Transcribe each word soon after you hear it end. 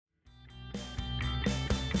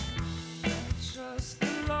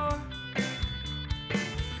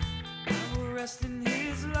rest in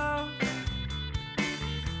His love.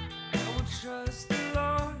 I will trust the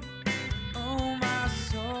Lord, oh my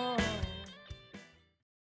soul.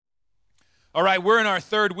 All right, we're in our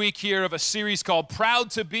third week here of a series called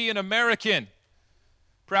Proud to be an American.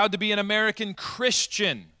 Proud to be an American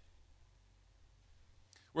Christian.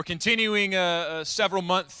 We're continuing a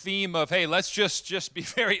several-month theme of, hey, let's just be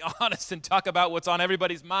very honest and talk about what's on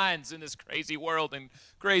everybody's minds in this crazy world and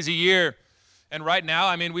crazy year. And right now,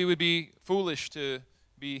 I mean, we would be foolish to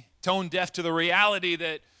be tone deaf to the reality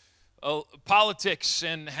that politics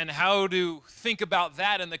and how to think about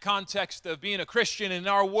that in the context of being a Christian in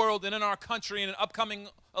our world and in our country in an upcoming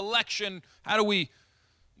election.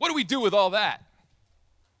 What do we do with all that?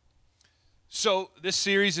 So this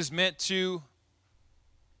series is meant to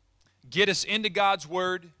get us into God's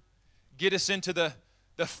Word, get us into the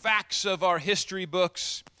facts of our history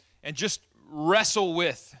books, and just wrestle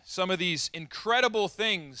with some of these incredible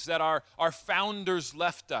things that our founders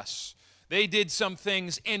left us. They did some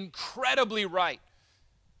things incredibly right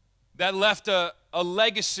that left a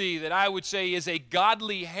legacy that I would say is a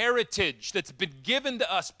godly heritage that's been given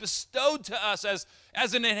to us, bestowed to us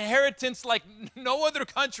as an inheritance like no other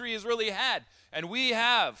country has really had. And we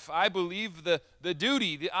have, I believe, the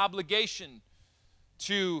duty, the obligation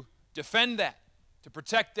to defend that, to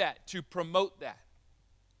protect that, to promote that.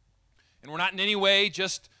 And we're not in any way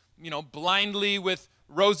just, blindly with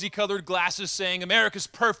rosy-colored glasses saying America's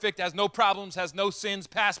perfect, has no problems, has no sins,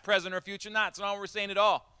 past, present, or future. That's not what we're saying at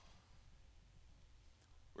all.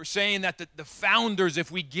 We're saying that the founders,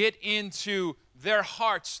 if we get into their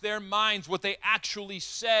hearts, their minds, what they actually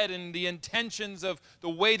said and the intentions of the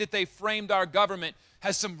way that they framed our government,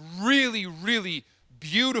 has some really, really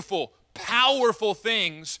beautiful, powerful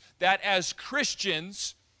things that as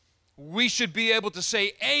Christians, we should be able to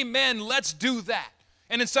say, amen, let's do that.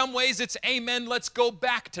 And in some ways, it's amen, let's go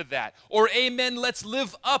back to that. Or amen, let's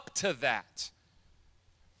live up to that.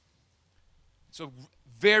 So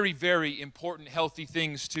very, very important, healthy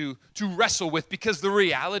things to wrestle with, because the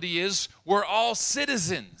reality is we're all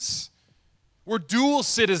citizens. We're dual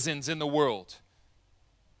citizens in the world.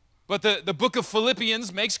 But the book of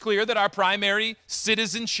Philippians makes clear that our primary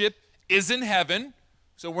citizenship is in heaven.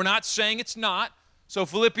 So we're not saying it's not. So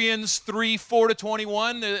Philippians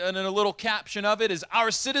 3:4-21, and a little caption of it is, our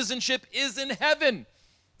citizenship is in heaven.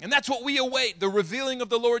 And that's what we await, the revealing of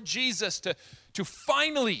the Lord Jesus to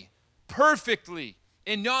finally, perfectly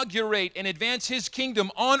inaugurate and advance His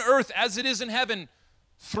kingdom on earth as it is in heaven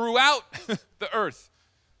throughout the earth,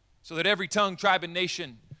 so that every tongue, tribe, and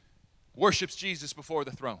nation worships Jesus before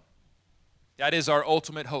the throne. That is our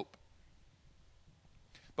ultimate hope.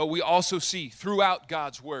 But we also see throughout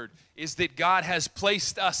God's Word is that God has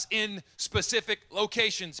placed us in specific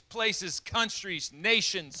locations, places, countries,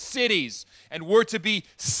 nations, cities, and we're to be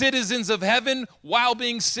citizens of heaven while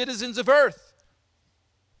being citizens of earth.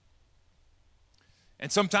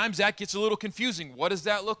 And sometimes that gets a little confusing. What does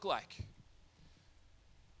that look like?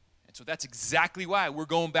 And so that's exactly why we're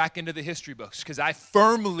going back into the history books, because I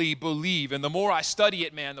firmly believe, and the more I study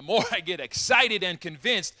it, the more I get excited and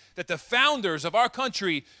convinced that the founders of our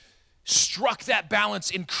country struck that balance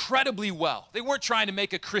incredibly well. They weren't trying to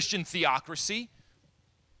make a Christian theocracy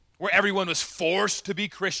where everyone was forced to be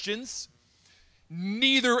Christians.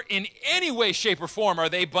 Neither in any way, shape, or form are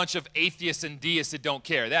they a bunch of atheists and deists that don't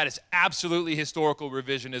care. That is absolutely historical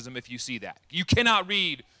revisionism if you see that. You cannot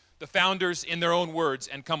read the founders in their own words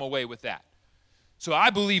and come away with that. So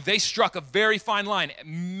I believe they struck a very fine line.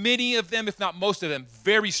 Many of them, if not most of them,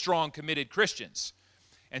 very strong, committed Christians.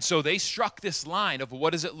 And so they struck this line of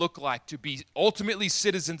what does it look like to be ultimately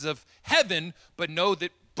citizens of heaven, but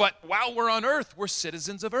while we're on earth, we're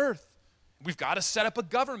citizens of earth. We've got to set up a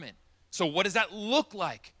government. So what does that look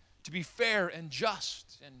like to be fair and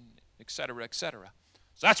just, and et cetera, et cetera.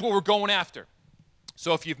 So that's what we're going after.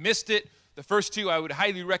 So if you've missed it, the first two I would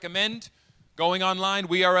highly recommend going online,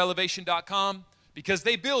 weareelevation.com, because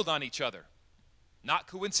they build on each other. Not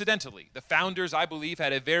coincidentally. The founders, I believe,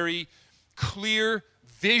 had a very clear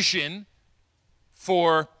vision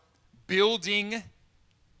for building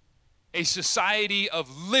a society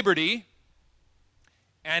of liberty,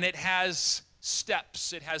 and it has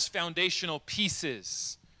steps, it has foundational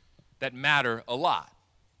pieces that matter a lot.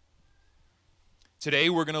 Today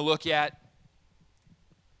we're going to look at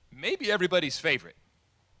maybe everybody's favorite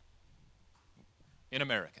in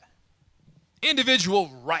America.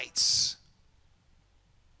 Individual rights.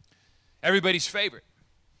 Everybody's favorite.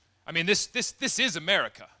 I mean, this is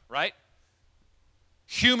America, right?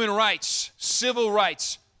 Human rights, civil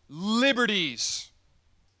rights, liberties.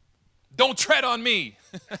 Don't tread on me.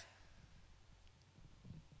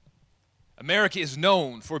 America is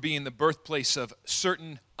known for being the birthplace of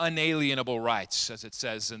certain unalienable rights, as it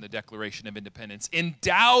says in the Declaration of Independence,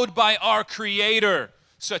 endowed by our Creator,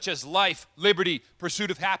 such as life, liberty, pursuit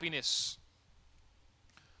of happiness,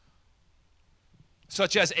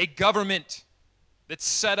 such as a government that's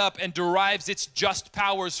set up and derives its just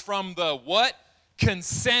powers from the what?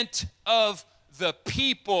 Consent of the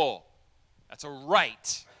people. That's a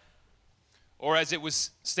right. Or as it was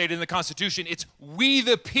stated in the Constitution, it's we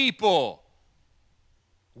the people.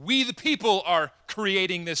 We the people are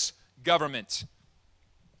creating this government,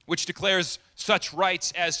 which declares such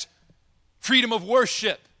rights as freedom of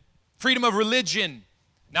worship, freedom of religion,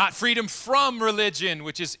 not freedom from religion,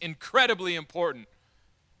 which is incredibly important,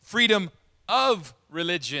 freedom of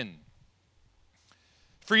religion,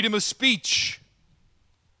 freedom of speech,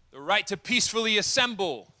 the right to peacefully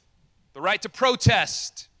assemble, the right to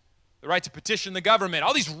protest, the right to petition the government,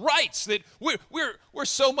 all these rights that we're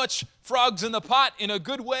so much frogs in the pot in a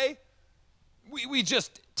good way. We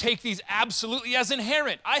just take these absolutely as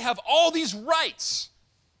inherent. I have all these rights.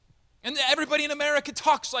 And everybody in America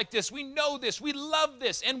talks like this. We know this. We love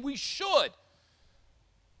this. And we should.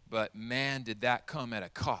 But man, did that come at a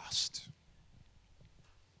cost.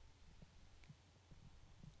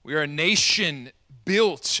 We are a nation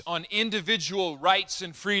built on individual rights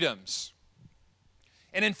and freedoms.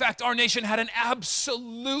 And in fact, our nation had an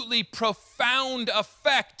absolutely profound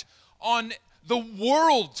effect on the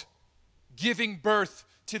world, giving birth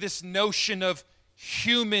to this notion of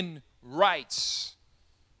human rights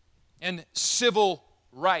and civil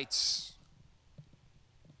rights.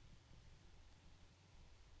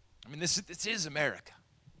 I mean, this is America.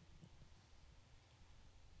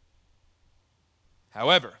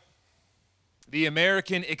 However, the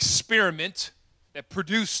American experiment that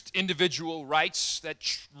produced individual rights that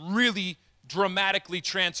really dramatically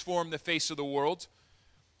transformed the face of the world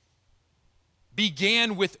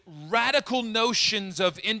began with radical notions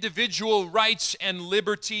of individual rights and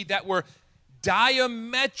liberty that were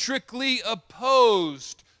diametrically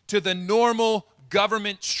opposed to the normal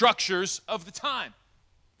government structures of the time.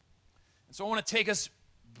 And so I want to take us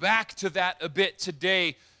back to that a bit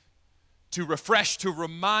today to refresh, to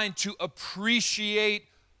remind, to appreciate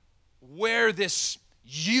where this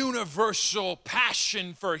universal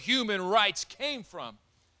passion for human rights came from.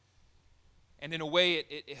 And in a way,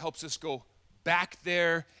 it helps us go back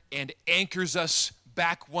there and anchors us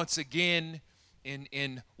back once again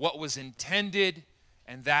in what was intended,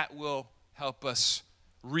 and that will help us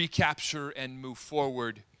recapture and move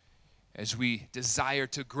forward as we desire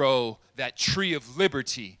to grow that tree of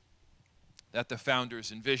liberty that the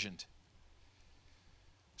founders envisioned.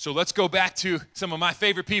 So let's go back to some of my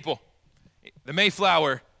favorite people. The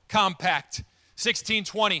Mayflower Compact,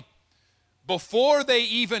 1620. Before they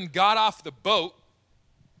even got off the boat,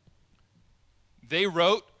 they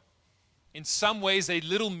wrote, in some ways, a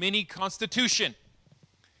little mini constitution.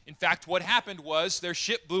 In fact, what happened was their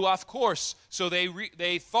ship blew off course. So they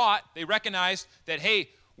recognized that, hey,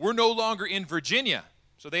 we're no longer in Virginia.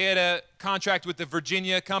 So they had a contract with the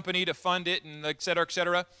Virginia company to fund it and et cetera, et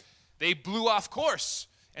cetera. They blew off course.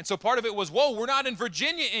 And so part of it was, whoa, we're not in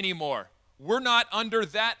Virginia anymore. We're not under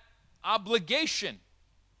that obligation.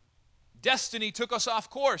 Destiny took us off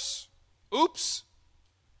course. Oops.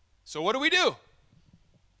 So what do?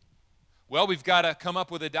 Well, we've got to come up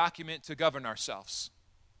with a document to govern ourselves.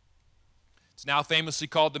 It's now famously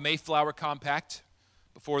called the Mayflower Compact,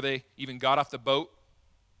 before they even got off the boat.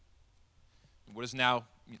 What is now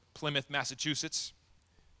Plymouth, Massachusetts.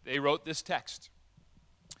 They wrote this text.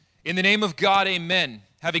 In the name of God, amen.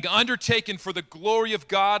 Having undertaken for the glory of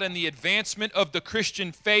God and the advancement of the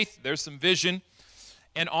Christian faith, there's some vision,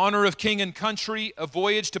 and honor of king and country, a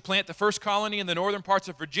voyage to plant the first colony in the northern parts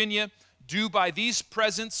of Virginia, do by these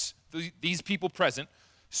people present,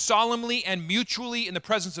 solemnly and mutually in the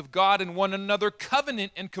presence of God and one another,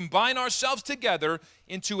 covenant and combine ourselves together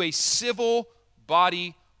into a civil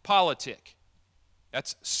body politic.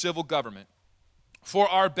 That's civil government. For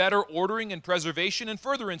our better ordering and preservation and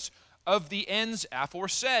furtherance of the ends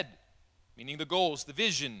aforesaid, meaning the goals, the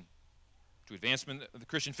vision, to advancement of the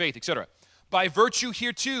Christian faith, etc. By virtue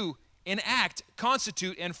hereto enact,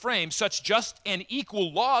 constitute, and frame such just and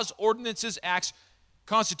equal laws, ordinances, acts,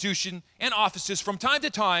 constitution, and offices from time to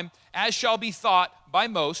time as shall be thought by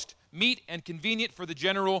most meet and convenient for the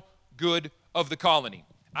general good of the colony.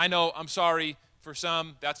 I know, I'm sorry, for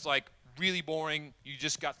some, that's like really boring. You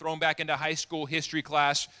just got thrown back into high school history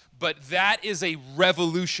class, but that is a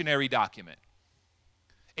revolutionary document.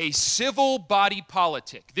 A civil body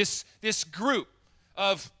politic. This group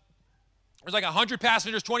of There's like 100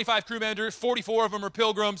 passengers, 25 crew members, 44 of them are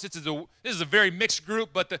pilgrims. This is a very mixed group,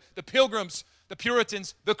 but the pilgrims, the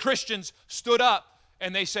Puritans, the Christians stood up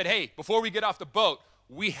and they said, hey, before we get off the boat,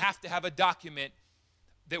 we have to have a document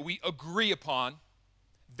that we agree upon,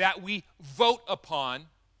 that we vote upon,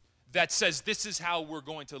 that says this is how we're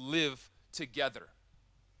going to live together.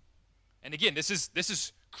 And again, this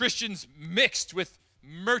is Christians mixed with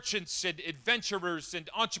merchants and adventurers and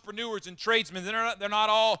entrepreneurs and tradesmen. They're not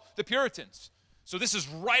all the Puritans. So this is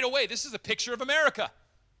right away, this is a picture of America.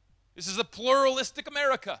 This is a pluralistic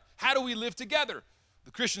America. How do we live together?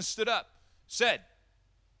 The Christians stood up, said,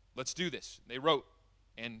 let's do this. They wrote,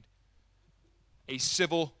 and a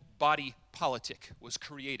civil body politic was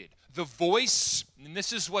created. The voice, and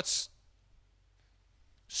this is what's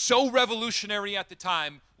so revolutionary at the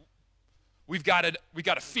time, we got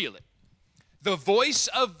to feel it. The voice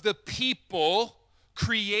of the people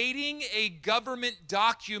creating a government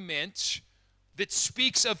document that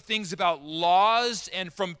speaks of things about laws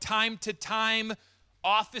and from time to time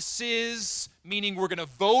offices, meaning we're going to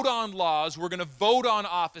vote on laws, we're going to vote on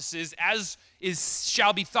offices as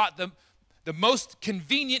shall be thought the most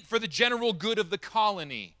convenient for the general good of the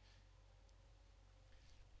colony.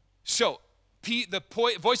 So, the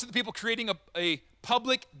voice of the people creating a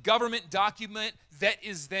public government document that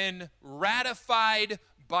is then ratified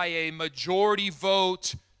by a majority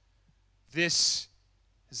vote. This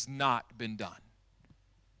has not been done.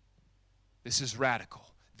 This is radical.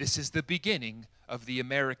 This is the beginning of the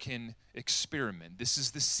American experiment. This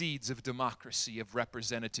is the seeds of democracy, of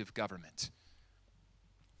representative government.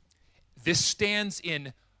 This stands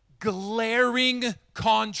in glaring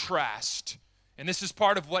contrast. And this is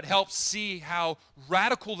part of what helps see how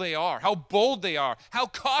radical they are, how bold they are, how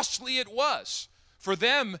costly it was for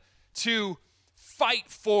them to fight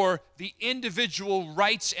for the individual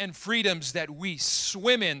rights and freedoms that we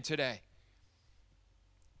swim in today.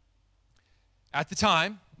 At the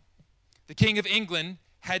time, the King of England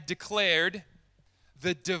had declared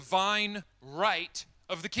the divine right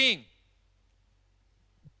of the king.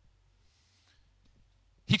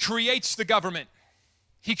 He creates the government.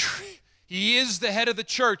 He is the head of the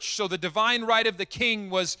church, so the divine right of the king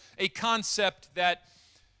was a concept that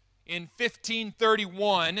in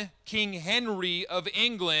 1531, King Henry of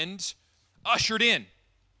England ushered in.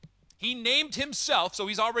 He named himself, so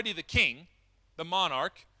he's already the king, the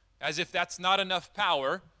monarch, as if that's not enough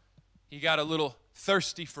power. He got a little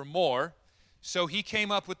thirsty for more. So he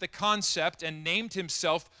came up with the concept and named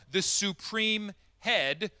himself the supreme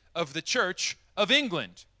head of the Church of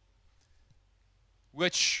England,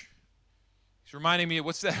 which is reminding me of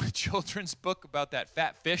what's that children's book about that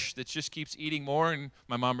fat fish that just keeps eating more? And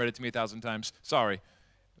my mom read it to me 1,000 times. Sorry.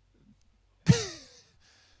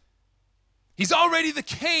 He's already the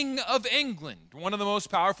king of England, one of the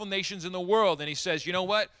most powerful nations in the world. And he says, you know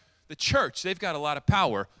what? The church, they've got a lot of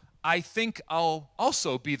power. I think I'll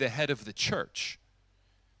also be the head of the church.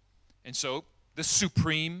 And so the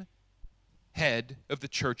supreme head of the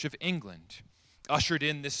Church of England ushered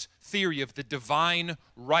in this theory of the divine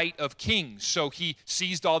right of kings. So he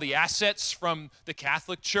seized all the assets from the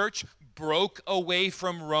Catholic Church, broke away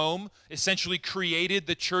from Rome, essentially created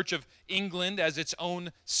the Church of England as its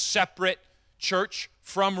own separate church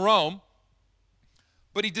from Rome.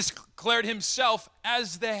 But he declared himself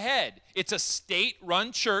as the head. It's a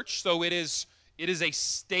state-run church, so it is a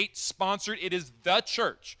state-sponsored, it is the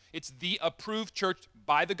church. It's the approved church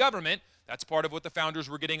by the government. That's part of what the founders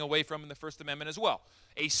were getting away from in the First Amendment as well.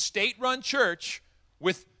 A state-run church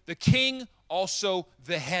with the king also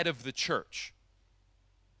the head of the church.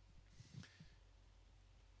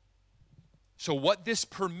 So what this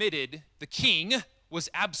permitted the king was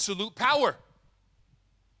absolute power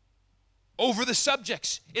over the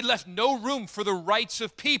subjects. It left no room for the rights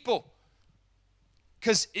of people,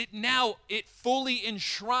 because it fully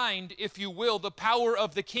enshrined, if you will, the power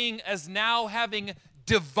of the king as now having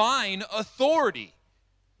divine authority.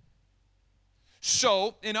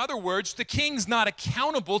 So, in other words, the king's not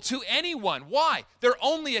accountable to anyone. Why? They're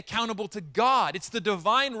only accountable to God. It's the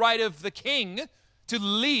divine right of the king to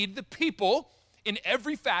lead the people in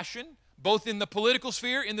every fashion, both in the political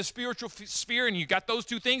sphere, in the spiritual sphere, and you got those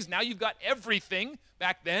two things. Now you've got everything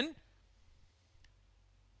back then.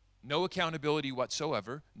 No accountability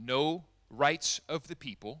whatsoever, no rights of the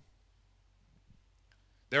people.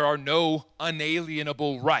 There are no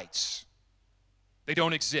unalienable rights. They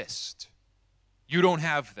don't exist. You don't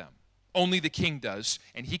have them. Only the king does,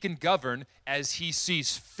 and he can govern as he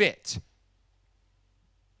sees fit.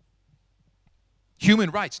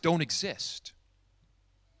 Human rights don't exist.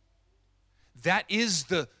 That is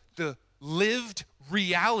the lived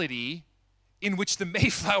reality in which the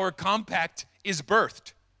Mayflower Compact is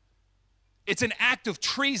birthed. It's an act of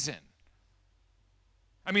treason.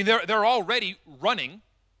 I mean, they're already running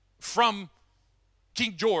from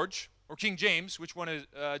King George or King James. Which one is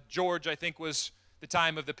George? I think was the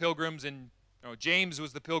time of the Pilgrims, and James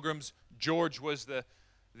was the Pilgrims. George was the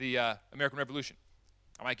American Revolution.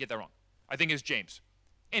 I might get that wrong. I think it's James.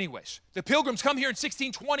 Anyways, the Pilgrims come here in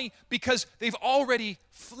 1620 because they've already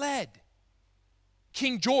fled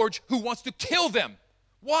King George, who wants to kill them.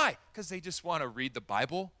 Why? Because they just want to read the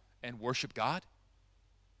Bible and worship God.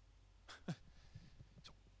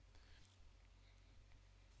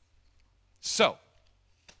 So,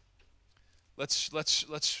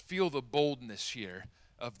 let's feel the boldness here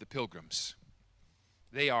of the Pilgrims.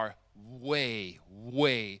 They are way,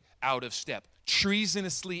 way out of step,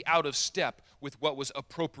 treasonously out of step with what was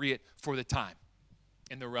appropriate for the time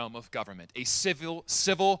in the realm of government. A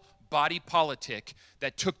civil body politic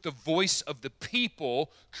that took the voice of the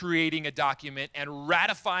people creating a document and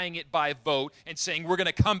ratifying it by vote and saying we're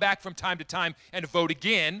going to come back from time to time and vote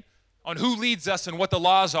again on who leads us and what the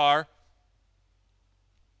laws are.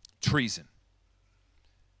 Treason.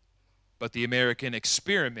 But the American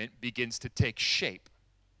experiment begins to take shape.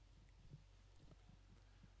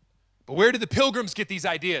 But where did the Pilgrims get these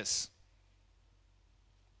ideas?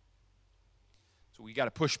 So we got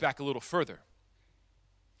to push back a little further.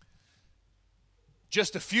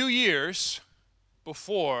 Just a few years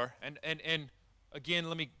before, and again,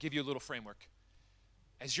 let me give you a little framework.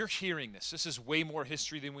 As you're hearing this is way more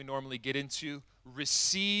history than we normally get into.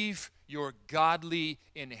 Receive your godly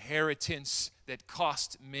inheritance that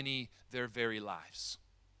cost many their very lives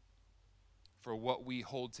for what we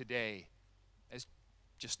hold today as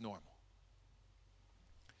just normal.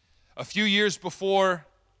 A few years before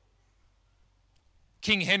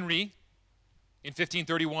King Henry in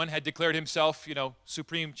 1531 had declared himself,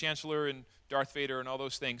 Supreme Chancellor and Darth Vader and all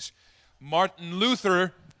those things, Martin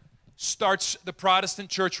Luther starts the Protestant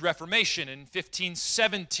Church Reformation in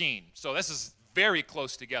 1517. So this is very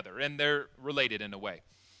close together, and they're related in a way.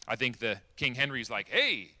 I think the King Henry's like,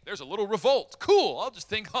 hey, there's a little revolt. Cool, I'll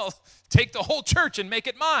take the whole church and make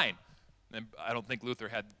it mine. And I don't think Luther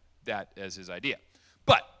had that as his idea.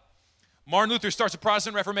 But Martin Luther starts the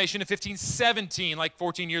Protestant Reformation in 1517, like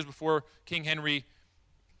 14 years before King Henry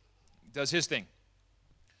does his thing.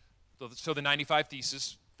 So the 95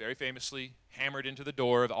 Theses, very famously hammered into the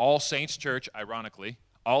door of All Saints Church, ironically,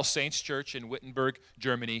 All Saints Church in Wittenberg,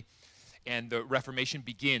 Germany. And the Reformation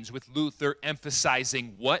begins with Luther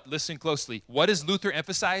emphasizing what? Listen closely. What does Luther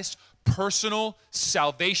emphasize? Personal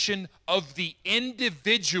salvation of the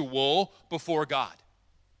individual before God.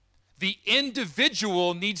 The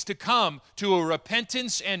individual needs to come to a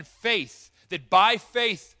repentance and faith that by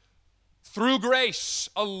faith, through grace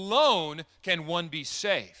alone, can one be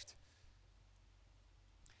saved.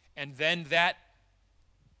 And then that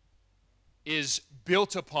is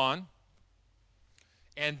built upon.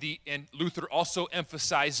 And Luther also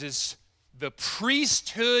emphasizes the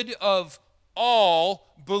priesthood of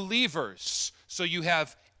all believers. So you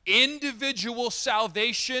have individual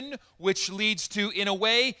salvation, which leads to, in a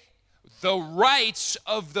way, the rights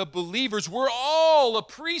of the believers. We're all a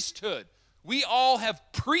priesthood. We all have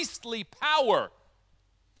priestly power.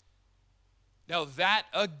 Now that,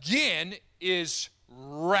 again, is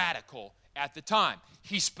radical at the time.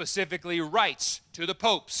 He specifically writes to the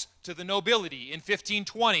popes, to the nobility in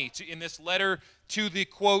 1520, in this letter to the,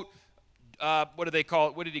 quote, what did he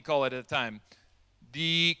call it at the time?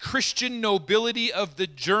 The Christian nobility of the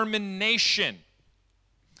German nation.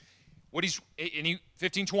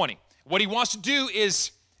 1520. What he wants to do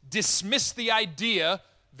is dismiss the idea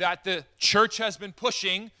that the church has been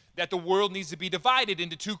pushing, that the world needs to be divided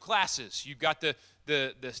into two classes. You've got the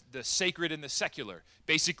sacred and the secular.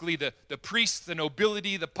 Basically, the priests, the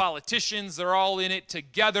nobility, the politicians, they're all in it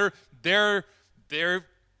together. They've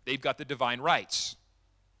got the divine rights.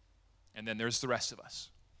 And then there's the rest of us.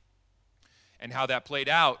 And how that played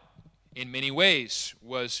out in many ways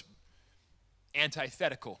was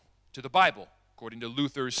antithetical to the Bible, according to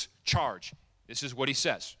Luther's charge. This is what he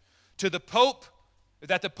says. To the Pope,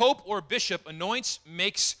 that the Pope or bishop anoints,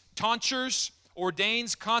 makes tonsures,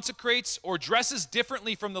 ordains, consecrates, or dresses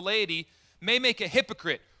differently from the laity may make a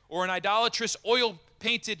hypocrite or an idolatrous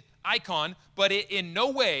oil-painted icon, but it in no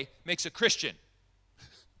way makes a Christian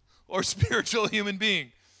or spiritual human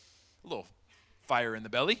being. A little fire in the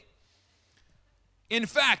belly. In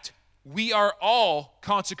fact, we are all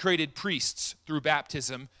consecrated priests through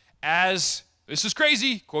baptism, as, this is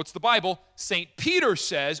crazy, quotes the Bible, St. Peter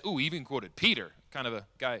says, he even quoted Peter, kind of a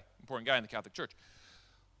guy, important guy in the Catholic Church.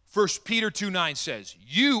 1 Peter 2:9 says,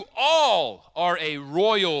 you all are a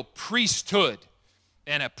royal priesthood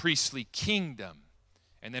and a priestly kingdom.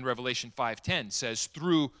 And then Revelation 5:10 says,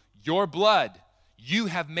 through your blood, you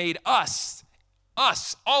have made us,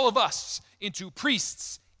 all of us, into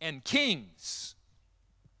priests and kings.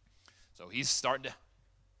 So he's starting to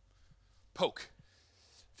poke.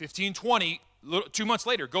 1520, 2 months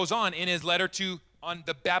later, goes on in his letter on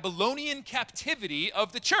the Babylonian captivity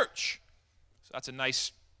of the church. So that's a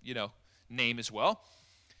nice, name as well.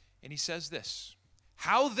 And he says this,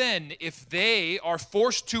 how then, if they are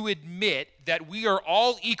forced to admit that we are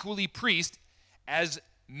all equally priests, as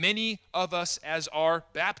many of us as are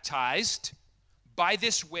baptized, by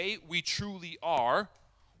this way we truly are,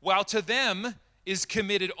 while to them is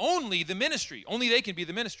committed only the ministry, only they can be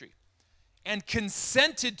the ministry, and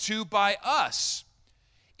consented to by us.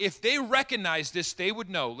 If they recognize this, they would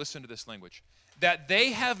know, listen to this language, that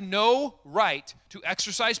they have no right to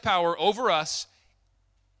exercise power over us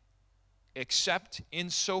except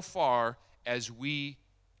insofar as we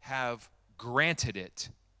have granted it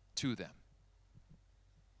to them.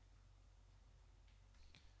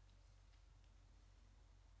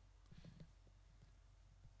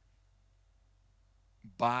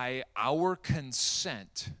 By our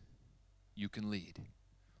consent, you can lead.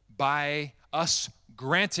 By us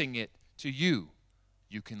granting it to you,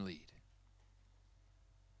 you can lead.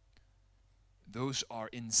 Those are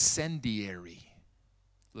incendiary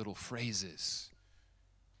little phrases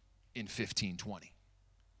in 1520.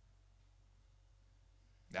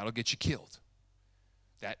 That'll get you killed.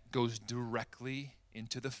 That goes directly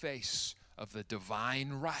into the face of the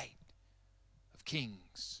divine right of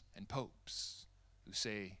kings and popes who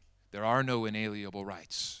say there are no inalienable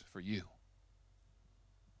rights for you.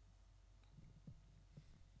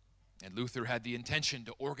 And Luther had the intention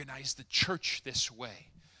to organize the church this way,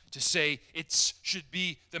 to say it should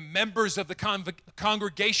be the members of the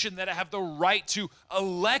congregation that have the right to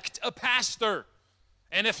elect a pastor,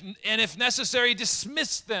 and if necessary,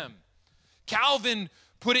 dismiss them. Calvin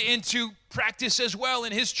put it into practice as well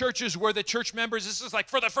in his churches, where the church members, this is like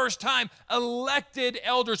for the first time, elected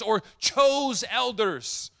elders or chose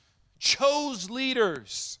elders, chose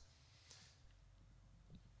leaders.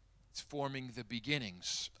 It's forming the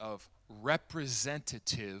beginnings of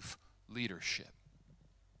representative leadership.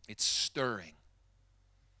 It's stirring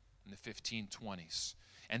in the 1520s.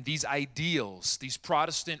 And these ideals, these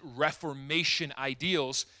Protestant Reformation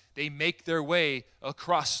ideals, they make their way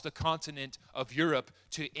across the continent of Europe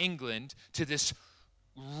to England, to this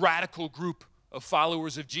radical group of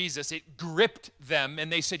followers of Jesus. It gripped them,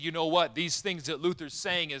 and they said, you know what, these things that Luther's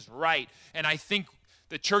saying is right, and I think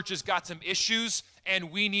the church has got some issues,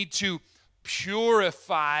 and we need to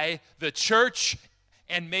purify the church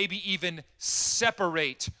and maybe even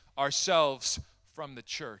separate ourselves from the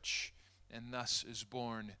church. And thus is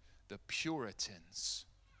born the Puritans,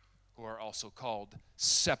 who are also called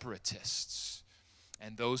separatists.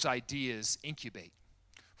 And those ideas incubate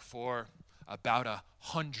for about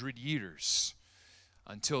 100 years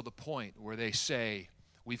until the point where they say,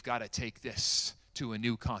 we've got to take this to a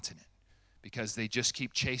new continent, because they just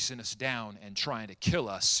keep chasing us down and trying to kill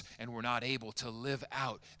us, and we're not able to live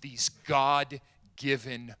out these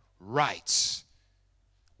God-given rights.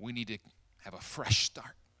 We need to have a fresh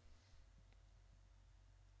start.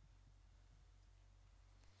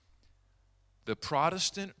 The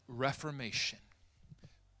Protestant Reformation.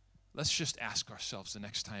 Let's just ask ourselves the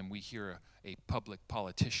next time we hear a public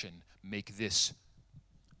politician make this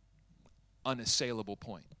unassailable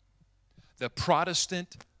point. The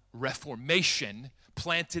Protestant Reformation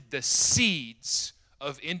planted the seeds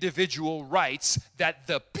of individual rights that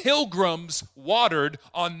the Pilgrims watered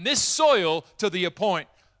on this soil to the point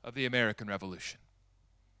of the American Revolution.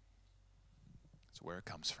 That's where it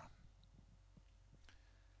comes from.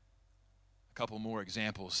 A couple more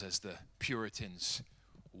examples as the Puritans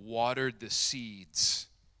watered the seeds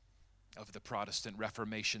of the Protestant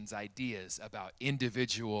Reformation's ideas about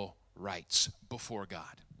individual rights before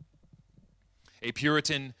God. A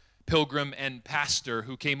Puritan pilgrim and pastor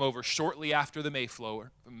who came over shortly after the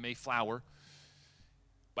Mayflower.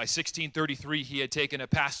 By 1633, he had taken a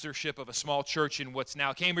pastorship of a small church in what's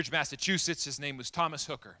now Cambridge, Massachusetts. His name was Thomas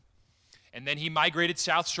Hooker. And then he migrated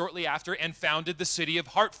south shortly after and founded the city of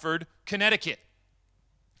Hartford, Connecticut.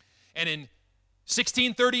 And in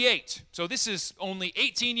 1638, so this is only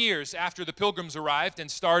 18 years after the Pilgrims arrived and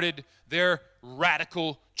started their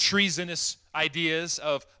radical, treasonous ideas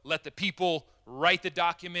of let the people write the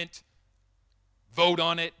document, vote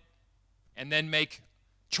on it, and then make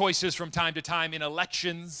choices from time to time in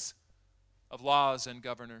elections of laws and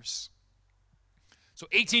governors. So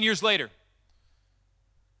 18 years later,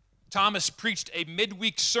 Thomas preached a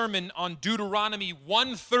midweek sermon on Deuteronomy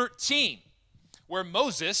 1:13, where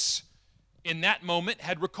Moses, in that moment,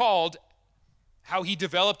 had recalled how he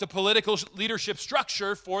developed a political leadership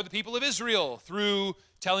structure for the people of Israel through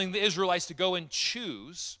telling the Israelites to go and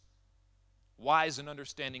choose wise and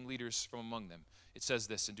understanding leaders from among them. It says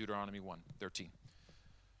this in Deuteronomy 1:13.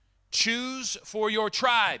 Choose for your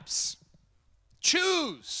tribes.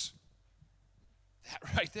 Choose.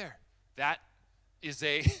 That right there. That is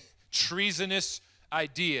a treasonous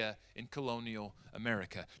idea in colonial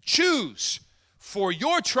America. Choose for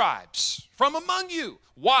your tribes from among you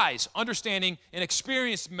wise, understanding, and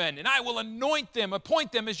experienced men, and I will anoint them,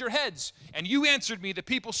 appoint them as your heads. And you answered me, the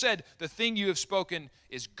people said, the thing you have spoken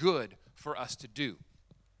is good for us to do.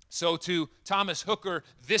 So to Thomas Hooker,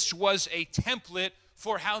 this was a template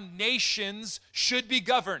for how nations should be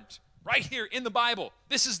governed. Right here in the Bible.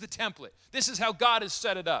 This is the template. This is how God has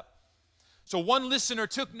set it up. So one listener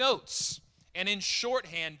took notes, and in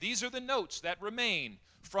shorthand, these are the notes that remain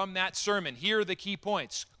from that sermon. Here are the key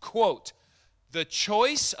points. Quote, the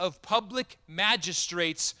choice of public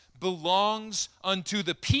magistrates belongs unto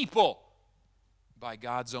the people by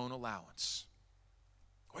God's own allowance.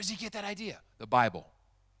 Where does he get that idea? The Bible.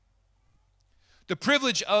 The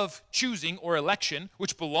privilege of choosing or election,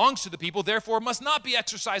 which belongs to the people, therefore must not be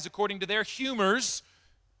exercised according to their humors,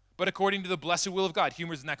 but according to the blessed will of God.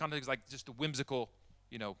 Humors in that context is like just a whimsical,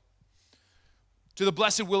 to the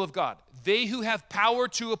blessed will of God. They who have power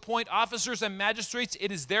to appoint officers and magistrates,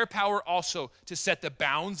 it is their power also to set the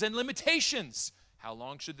bounds and limitations. How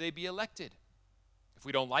long should they be elected? If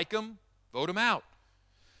we don't like them, vote them out.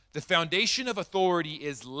 The foundation of authority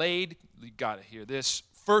is laid, you got to hear this,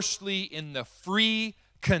 firstly in the free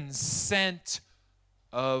consent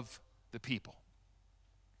of the people.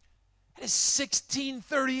 That is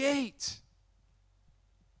 1638.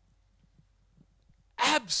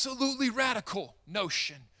 Absolutely radical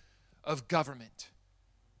notion of government.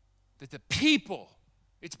 That the people,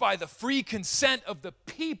 it's by the free consent of the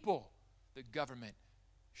people that government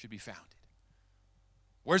should be founded.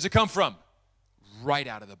 Where does it come from? Right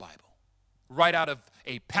out of the Bible. Right out of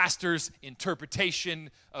a pastor's interpretation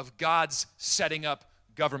of God's setting up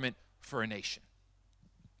government for a nation.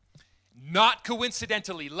 Not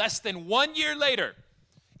coincidentally, less than 1 year later,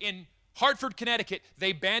 in Hartford, Connecticut,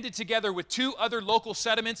 they banded together with 2 other local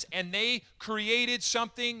settlements, and they created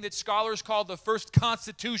something that scholars call the first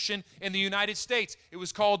constitution in the United States. It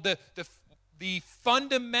was called the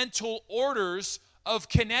Fundamental Orders of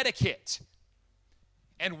Connecticut.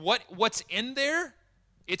 And what's in there?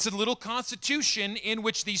 It's a little constitution in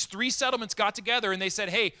which these 3 settlements got together and they said,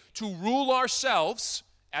 hey, to rule ourselves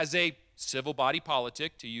as a civil body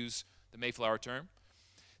politic, to use the Mayflower term,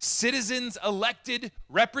 citizens elected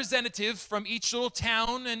representatives from each little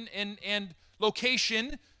town and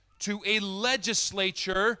location to a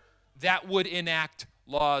legislature that would enact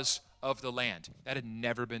laws of the land. That had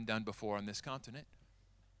never been done before on this continent.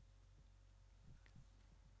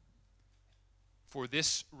 For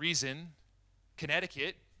this reason,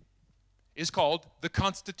 Connecticut is called the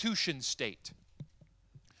Constitution State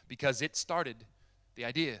because it started the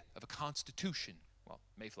idea of a constitution. Well,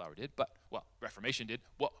 Mayflower did, but, Reformation did.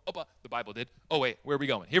 The Bible did. Oh, wait, where are we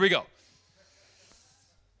going? Here we go.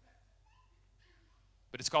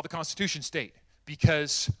 But it's called the Constitution State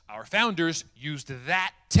because our founders used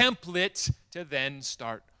that template to then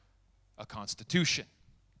start a constitution.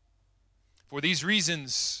 For these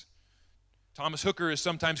reasons, Thomas Hooker is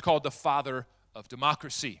sometimes called the father of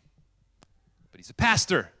democracy. But he's a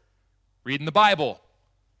pastor reading the Bible,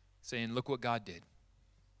 saying, look what God did.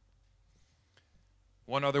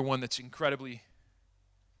 One other one that's incredibly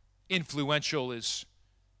influential is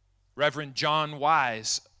Reverend John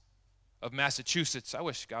Wise of Massachusetts. I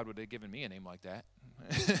wish God would have given me a name like that.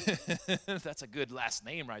 That's a good last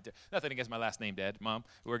name right there. Nothing against my last name, Dad, Mom.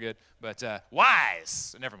 We're good. But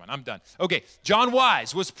Wise. Never mind. I'm done. Okay. John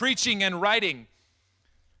Wise was preaching and writing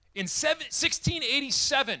in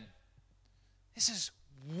 1687. This is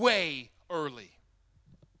way early.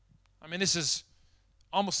 I mean, this is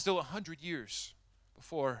almost still 100 years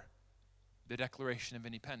before the Declaration of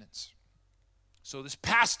Independence. So this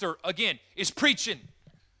pastor, again, is preaching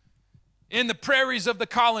in the prairies of the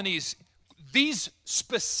colonies these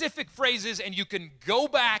specific phrases, and you can go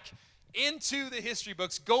back into the history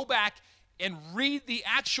books, go back and read the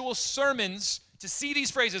actual sermons to see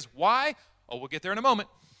these phrases. Why? Oh, we'll get there in a moment.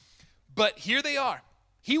 But here they are.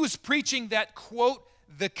 He was preaching that, quote,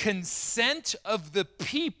 the consent of the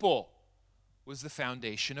people was the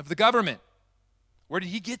foundation of the government. Where did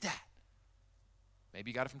he get that?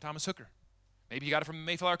 Maybe he got it from Thomas Hooker. Maybe he got it from the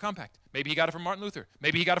Mayflower Compact. Maybe he got it from Martin Luther.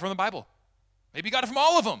 Maybe he got it from the Bible. Maybe he got it from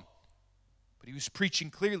all of them. But he was preaching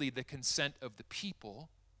clearly the consent of the people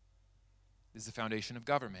is the foundation of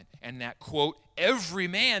government. And that, quote, every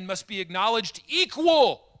man must be acknowledged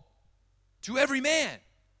equal to every man.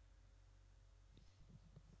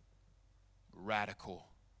 Radical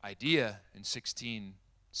idea in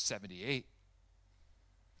 1678.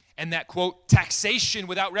 And that, quote, taxation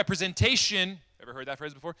without representation, ever heard that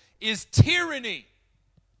phrase before, is tyranny.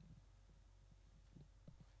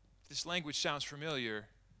 If this language sounds familiar,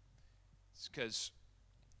 it's because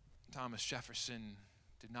Thomas Jefferson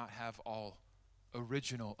did not have all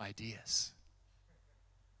original ideas.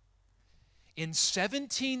 In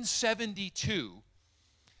 1772,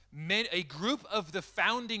 a group of the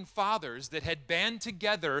founding fathers that had band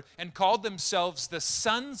together and called themselves the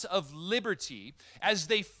Sons of Liberty, as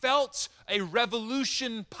they felt a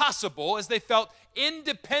revolution possible, as they felt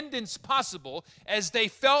independence possible, as they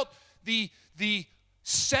felt the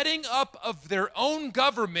setting up of their own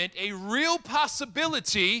government a real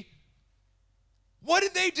possibility, what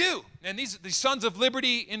did they do? And these Sons of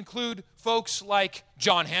Liberty include folks like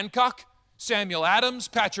John Hancock, Samuel Adams,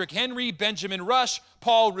 Patrick Henry, Benjamin Rush,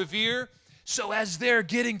 Paul Revere. So as they're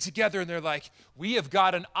getting together and they're like, we have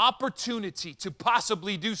got an opportunity to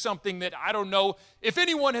possibly do something that I don't know if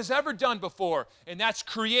anyone has ever done before, and that's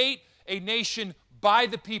create a nation by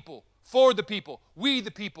the people, for the people, we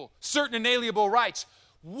the people, certain inalienable rights.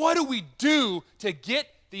 What do we do to get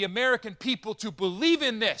the American people to believe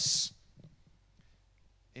in this?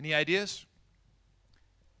 Any ideas?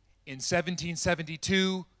 In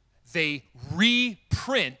 1772, they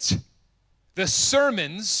reprint the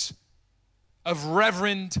sermons of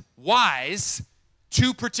Reverend Wise,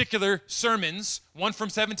 two particular sermons, one from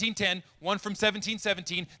 1710, one from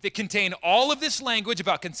 1717, that contain all of this language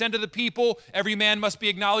about consent of the people, every man must be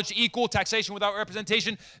acknowledged equal, taxation without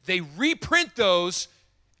representation. They reprint those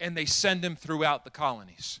and they send them throughout the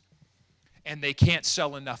colonies. And they can't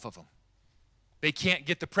sell enough of them. They can't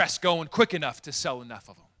get the press going quick enough to sell enough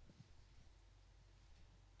of them.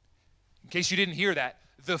 In case you didn't hear that,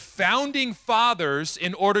 the founding fathers,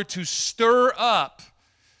 in order to stir up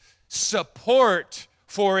support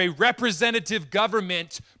for a representative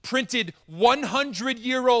government, printed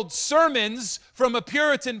 100-year-old sermons from a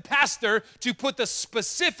Puritan pastor to put the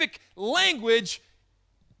specific language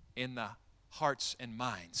in the hearts and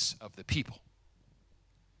minds of the people.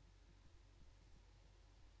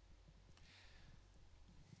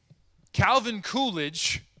 Calvin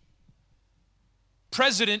Coolidge,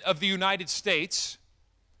 President of the United States,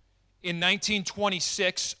 in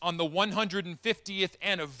 1926, on the 150th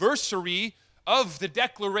anniversary of the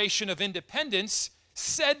Declaration of Independence,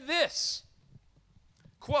 said this,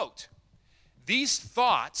 quote, "These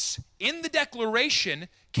thoughts in the Declaration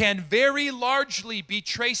can very largely be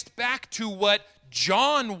traced back to what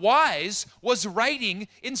John Wise was writing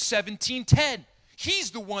in 1710.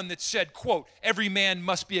 He's the one that said, quote, every man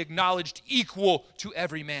must be acknowledged equal to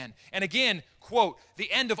every man. And again, quote,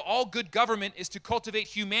 the end of all good government is to cultivate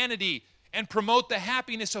humanity and promote the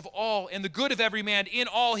happiness of all and the good of every man in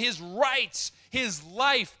all his rights, his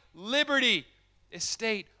life, liberty,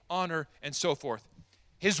 estate, honor, and so forth.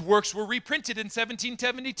 His works were reprinted in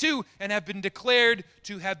 1772 and have been declared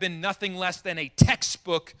to have been nothing less than a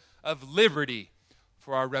textbook of liberty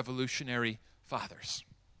for our revolutionary fathers."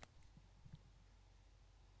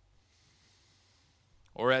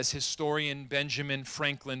 Or as historian Benjamin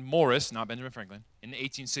Franklin Morris, not Benjamin Franklin, in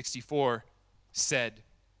 1864 said,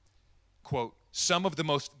 quote, "Some of the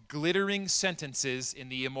most glittering sentences in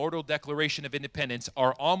the immortal Declaration of Independence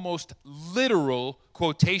are almost literal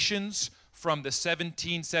quotations from the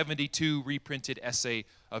 1772 reprinted essay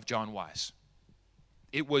of John Wise.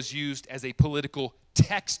 It was used as a political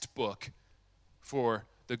textbook for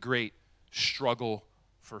the great struggle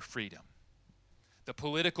for freedom." The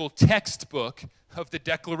political textbook of the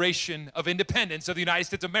Declaration of Independence of the United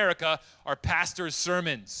States of America are pastors'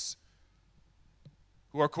 sermons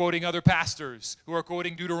who are quoting other pastors, who are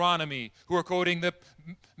quoting Deuteronomy, who are quoting the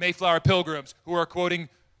Mayflower Pilgrims, who are quoting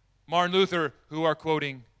Martin Luther, who are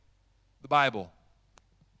quoting the Bible.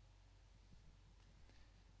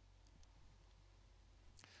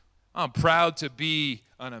 I'm proud to be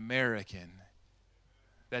an American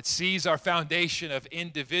that sees our foundation of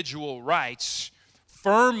individual rights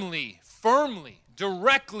firmly,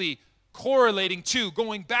 directly correlating to,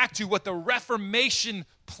 going back to what the Reformation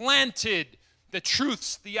planted, the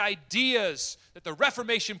truths, the ideas that the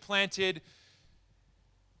Reformation planted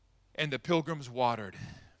and the Pilgrims watered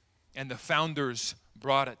and the founders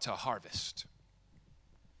brought it to harvest.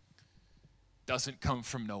 Doesn't come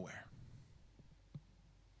from nowhere.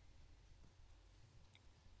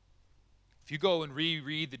 If you go and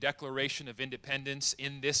reread the Declaration of Independence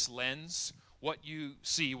in this lens, what you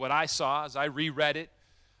see, what I saw as I reread it,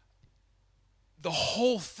 the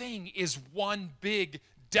whole thing is one big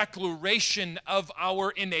declaration of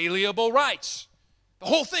our inalienable rights. The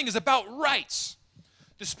whole thing is about rights.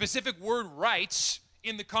 The specific word rights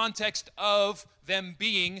in the context of them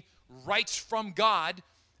being rights from God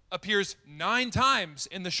appears 9 times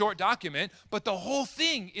in the short document, but the whole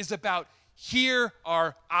thing is about here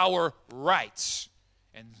are our rights,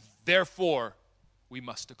 and therefore we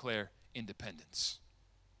must declare independence.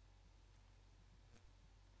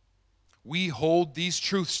 We hold these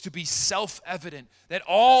truths to be self-evident, that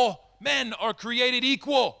all men are created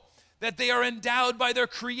equal, that they are endowed by their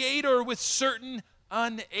Creator with certain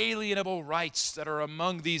unalienable rights that are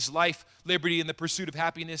among these life, liberty, and the pursuit of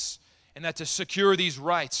happiness, and that to secure these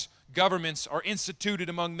rights, governments are instituted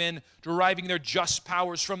among men, deriving their just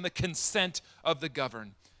powers from the consent of the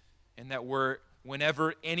governed, and that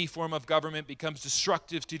whenever any form of government becomes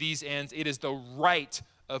destructive to these ends, it is the right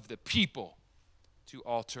of the people to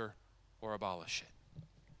alter or abolish it.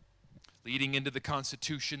 Leading into the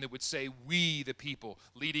Constitution that would say, we the people.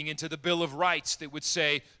 Leading into the Bill of Rights that would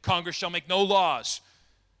say, Congress shall make no laws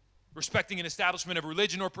respecting an establishment of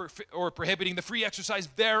religion or prohibiting the free exercise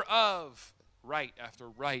thereof. Right after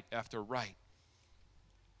right after right.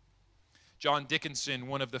 John Dickinson,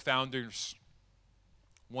 one of the founders,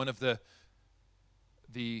 one of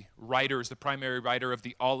the writers, the primary writer of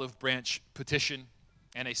the Olive Branch Petition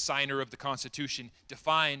and a signer of the Constitution,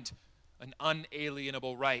 defined an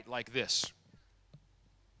unalienable right like this.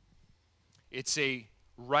 It's a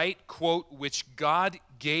right, quote, which God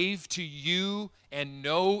gave to you, and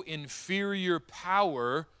no inferior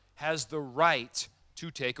power has the right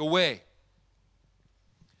to take away.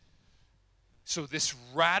 So this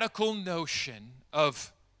radical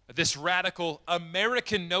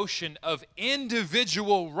American notion of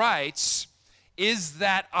individual rights is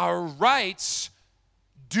that our rights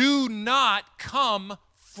do not come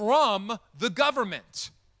from the government.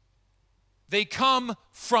 They come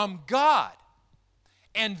from God.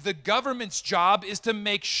 And the government's job is to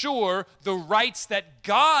make sure the rights that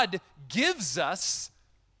God gives us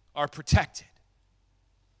are protected.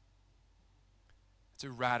 It's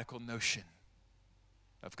a radical notion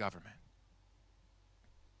of government.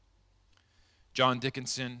 John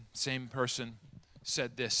Dickinson, same person,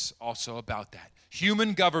 said this also about that.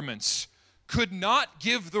 Human governments could not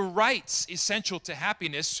give the rights essential to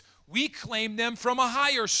happiness. We claim them from a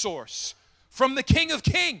higher source, from the King of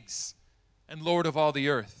Kings and Lord of all the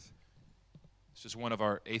earth. This is one of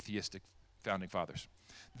our atheistic founding fathers.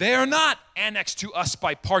 They are not annexed to us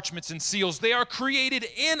by parchments and seals. They are created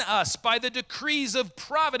in us by the decrees of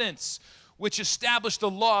providence, which establish the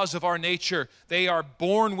laws of our nature. They are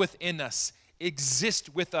born within us,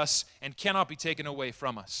 exist with us, and cannot be taken away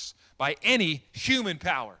from us by any human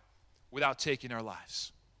power without taking our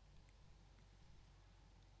lives.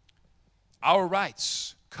 Our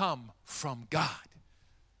rights come from God.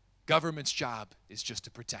 Government's job is just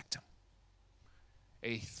to protect them.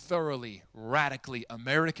 A thoroughly, radically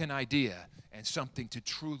American idea and something to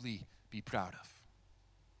truly be proud of.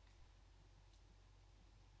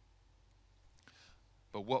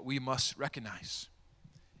 But what we must recognize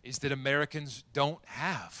is that Americans don't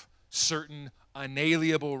have certain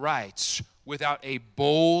unalienable rights without a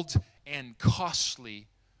bold and costly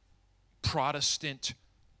Protestant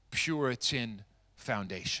Puritan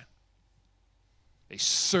foundation. They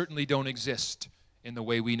certainly don't exist in the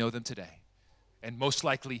way we know them today. And most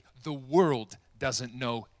likely, the world doesn't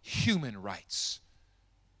know human rights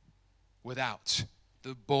without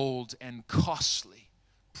the bold and costly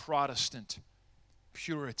Protestant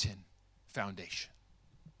Puritan foundation.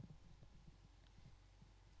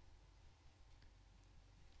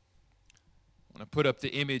 I want to put up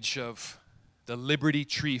the image of the Liberty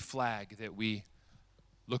Tree flag that we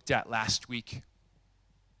looked at last week,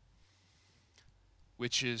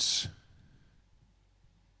 which is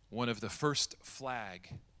one of the first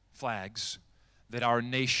flags that our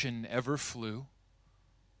nation ever flew.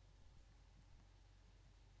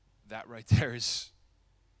 That right there is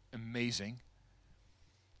amazing.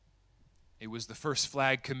 It was the first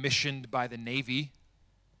flag commissioned by the Navy,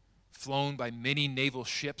 flown by many naval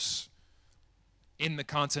ships in the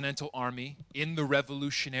Continental Army, in the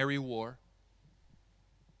Revolutionary War.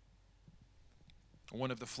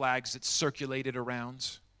 One of the flags that circulated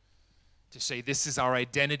around to say this is our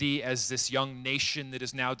identity as this young nation that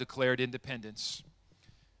has now declared independence.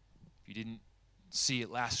 If you didn't see it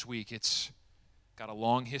last week, it's got a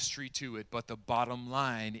long history to it, but the bottom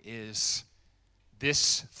line is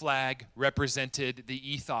this flag represented the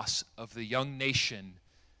ethos of the young nation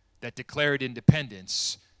that declared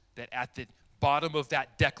independence, that at the bottom of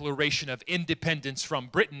that declaration of independence from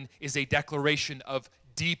Britain is a declaration of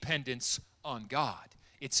dependence on God.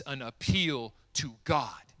 It's an appeal to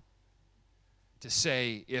God to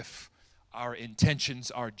say, if our intentions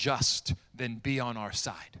are just, then be on our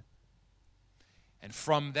side. And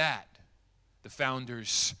from that, the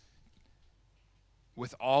founders,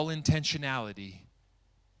 with all intentionality,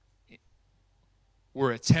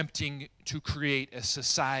 were attempting to create a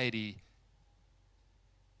society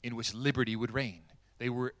in which liberty would reign. They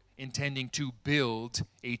were intending to build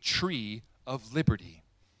a tree of liberty.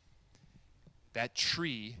 That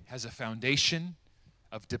tree has a foundation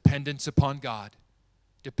of dependence upon God,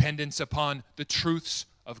 dependence upon the truths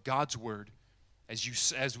of God's word,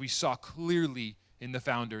 as we saw clearly in the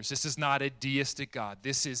founders. This is not a deistic God.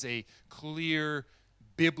 This is a clear,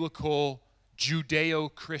 biblical,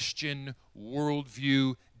 Judeo-Christian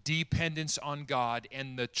worldview, dependence on God,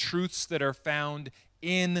 and the truths that are found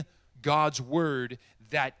in God's word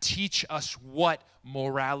that teach us what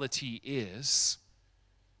morality is.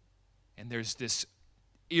 And there's this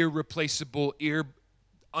irreplaceable,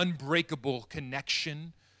 unbreakable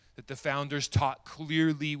connection that the founders taught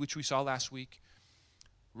clearly, which we saw last week.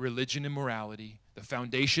 Religion and morality, the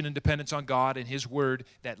foundation and dependence on God and his word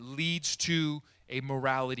that leads to a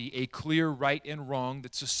morality, a clear right and wrong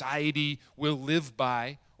that society will live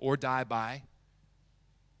by or die by.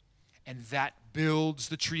 And that builds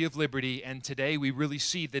the tree of liberty. And today we really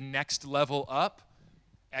see the next level up.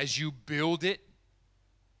 As you build it,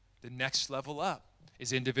 the next level up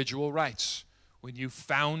is individual rights. When you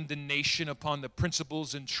found the nation upon the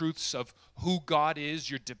principles and truths of who God is,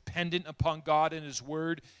 you're dependent upon God and his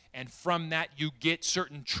word, and from that you get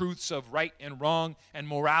certain truths of right and wrong and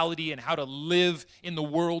morality and how to live in the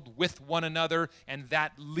world with one another, and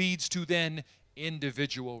that leads to then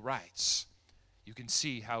individual rights. You can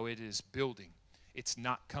see how it is building. It's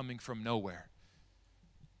not coming from nowhere.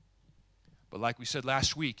 But like we said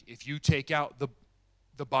last week, if you take out the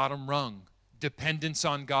bottom rung, dependence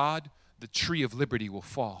on God, the tree of liberty will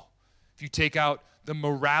fall. If you take out the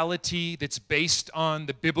morality that's based on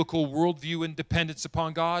the biblical worldview and dependence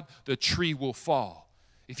upon God, the tree will fall.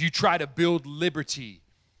 If you try to build liberty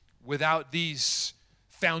without these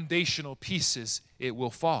foundational pieces, it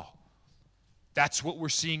will fall. That's what we're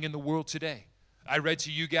seeing in the world today. I read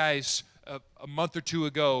to you guys a month or two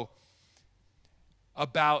ago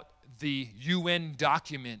about the UN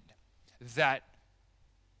document that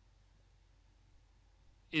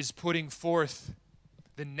is putting forth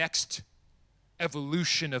the next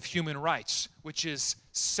evolution of human rights, which is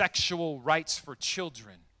sexual rights for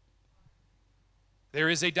children. There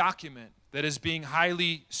is a document that is being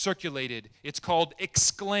highly circulated. It's called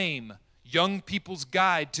Exclaim, Young People's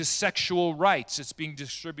Guide to Sexual Rights. It's being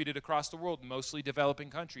distributed across the world, mostly developing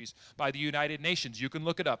countries, by the United Nations. You can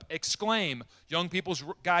look it up. Exclaim, Young People's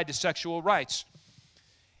Guide to Sexual Rights.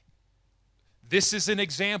 This is an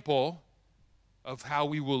example of how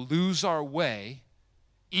we will lose our way,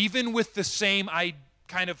 even with the same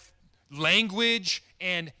kind of language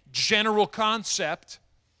and general concept,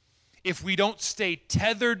 if we don't stay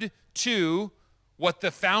tethered to what the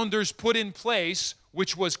founders put in place,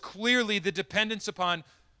 which was clearly the dependence upon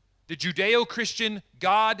the Judeo-Christian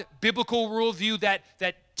God biblical worldview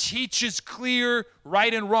that teaches clear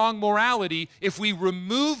right and wrong morality. If we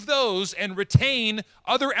remove those and retain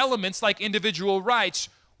other elements like individual rights,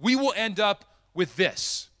 we will end up with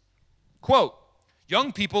this. Quote,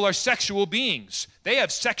 young people are sexual beings. They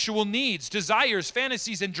have sexual needs, desires,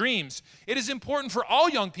 fantasies, and dreams. It is important for all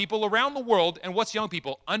young people around the world, and what's young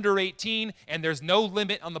people? Under 18, and there's no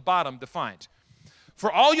limit on the bottom defined. For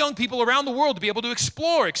all young people around the world to be able to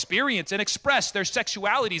explore, experience, and express their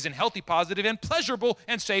sexualities in healthy, positive, and pleasurable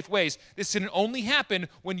and safe ways. This can only happen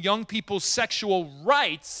when young people's sexual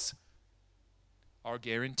rights are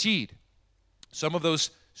guaranteed. Some of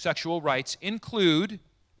those sexual rights include,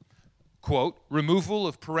 quote, removal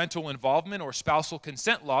of parental involvement or spousal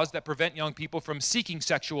consent laws that prevent young people from seeking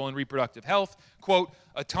sexual and reproductive health, quote,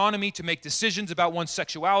 autonomy to make decisions about one's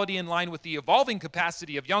sexuality in line with the evolving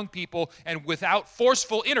capacity of young people and without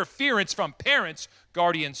forceful interference from parents,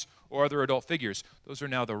 guardians, or other adult figures. Those are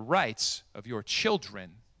now the rights of your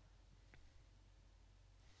children.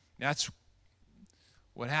 That's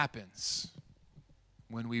what happens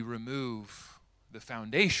when we remove the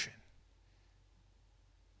foundation.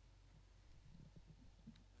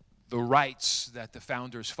 The rights that the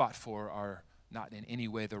founders fought for are not in any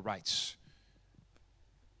way the rights.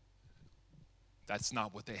 That's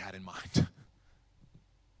not what they had in mind.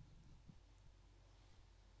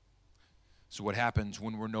 So what happens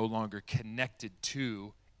when we're no longer connected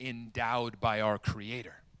to, endowed by our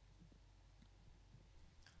Creator?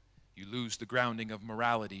 you lose the grounding of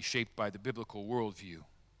morality shaped by the biblical worldview.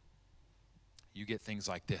 You get things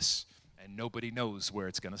like this, and nobody knows where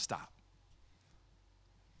it's going to stop.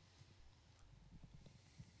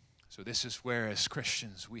 So this is where, as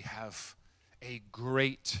Christians, we have a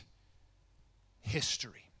great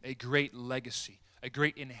history, a great legacy, a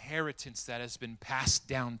great inheritance that has been passed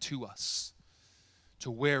down to us, to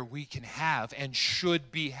where we can have and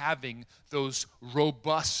should be having those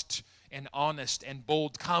robust and honest and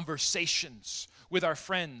bold conversations with our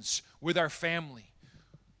friends, with our family,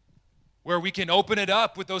 where we can open it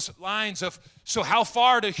up with those lines of, so how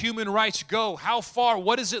far do human rights go? How far?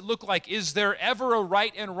 What does it look like? Is there ever a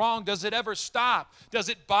right and wrong? Does it ever stop? Does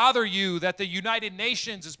it bother you that the United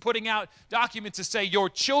Nations is putting out documents to say your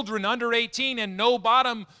children under 18 and no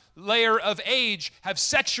bottom layer of age have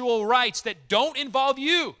sexual rights that don't involve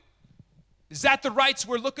you? Is that the rights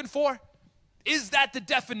we're looking for? Is that the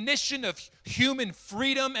definition of human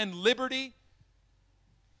freedom and liberty?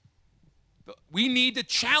 We need to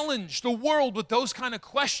challenge the world with those kind of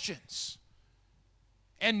questions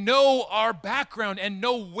and know our background and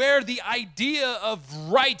know where the idea of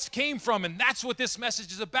rights came from. And that's what this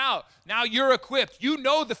message is about. Now you're equipped. You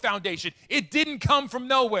know the foundation. It didn't come from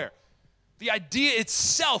nowhere. The idea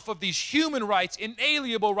itself of these human rights,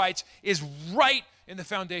 inalienable rights, is right in the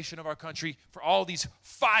foundation of our country for all these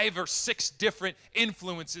 5 or 6 different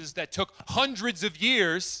influences that took hundreds of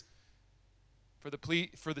years for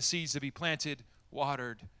the seeds to be planted,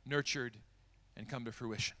 watered, nurtured, and come to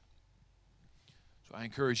fruition. So I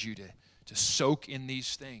encourage you to soak in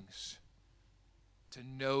these things, to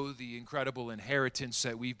know the incredible inheritance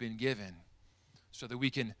that we've been given so that we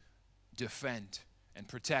can defend and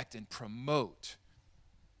protect and promote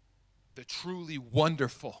the truly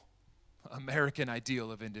wonderful American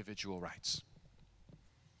ideal of individual rights.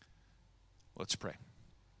 Let's pray.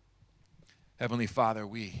 Heavenly Father,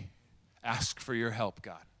 we ask for your help,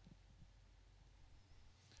 God.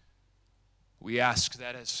 We ask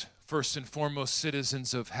that as first and foremost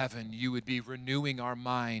citizens of heaven, you would be renewing our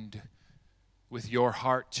mind with your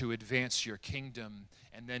heart to advance your kingdom,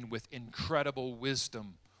 and then with incredible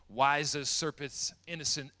wisdom, wise as serpents,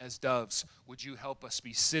 innocent as doves, would you help us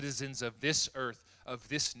be citizens of this earth, of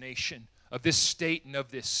this nation, of this state, and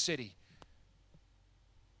of this city,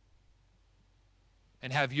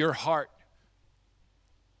 and have your heart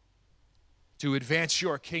to advance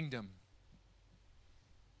your kingdom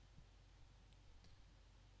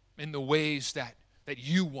in the ways that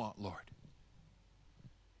you want, Lord,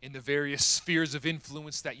 in the various spheres of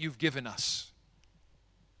influence that you've given us.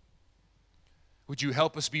 Would you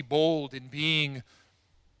help us be bold in being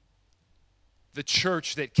the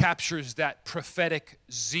church that captures that prophetic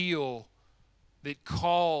zeal that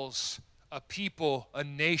calls a people, a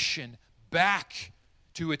nation, back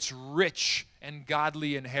to its rich and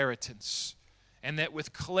godly inheritance, and that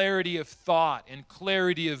with clarity of thought and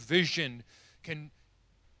clarity of vision can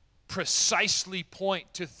precisely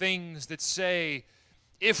point to things that say,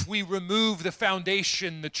 if we remove the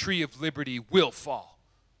foundation, the tree of liberty will fall.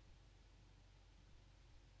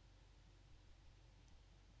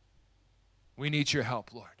 We need your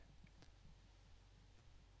help, Lord.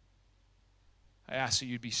 I ask that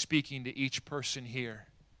you'd be speaking to each person here,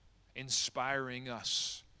 inspiring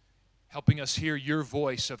us, helping us hear your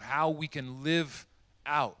voice of how we can live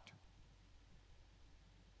out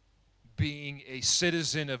being a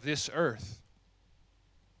citizen of this earth,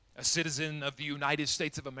 a citizen of the United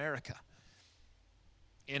States of America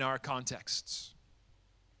in our contexts.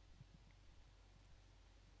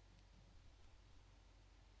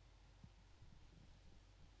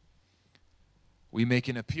 We make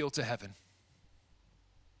an appeal to heaven.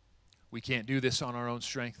 We can't do this on our own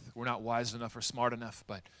strength. We're not wise enough or smart enough,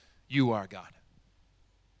 but you are, God.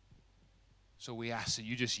 So we ask that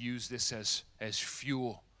you just use this as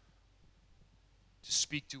fuel to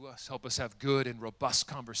speak to us, help us have good and robust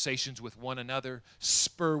conversations with one another,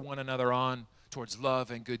 spur one another on towards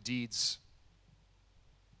love and good deeds.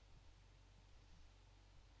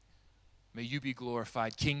 May you be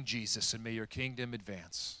glorified, King Jesus, and may your kingdom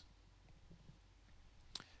advance.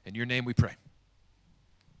 In your name we pray.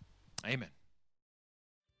 Amen.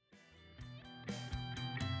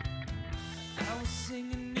 I will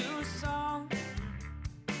sing a new song.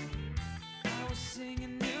 I will sing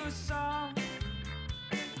a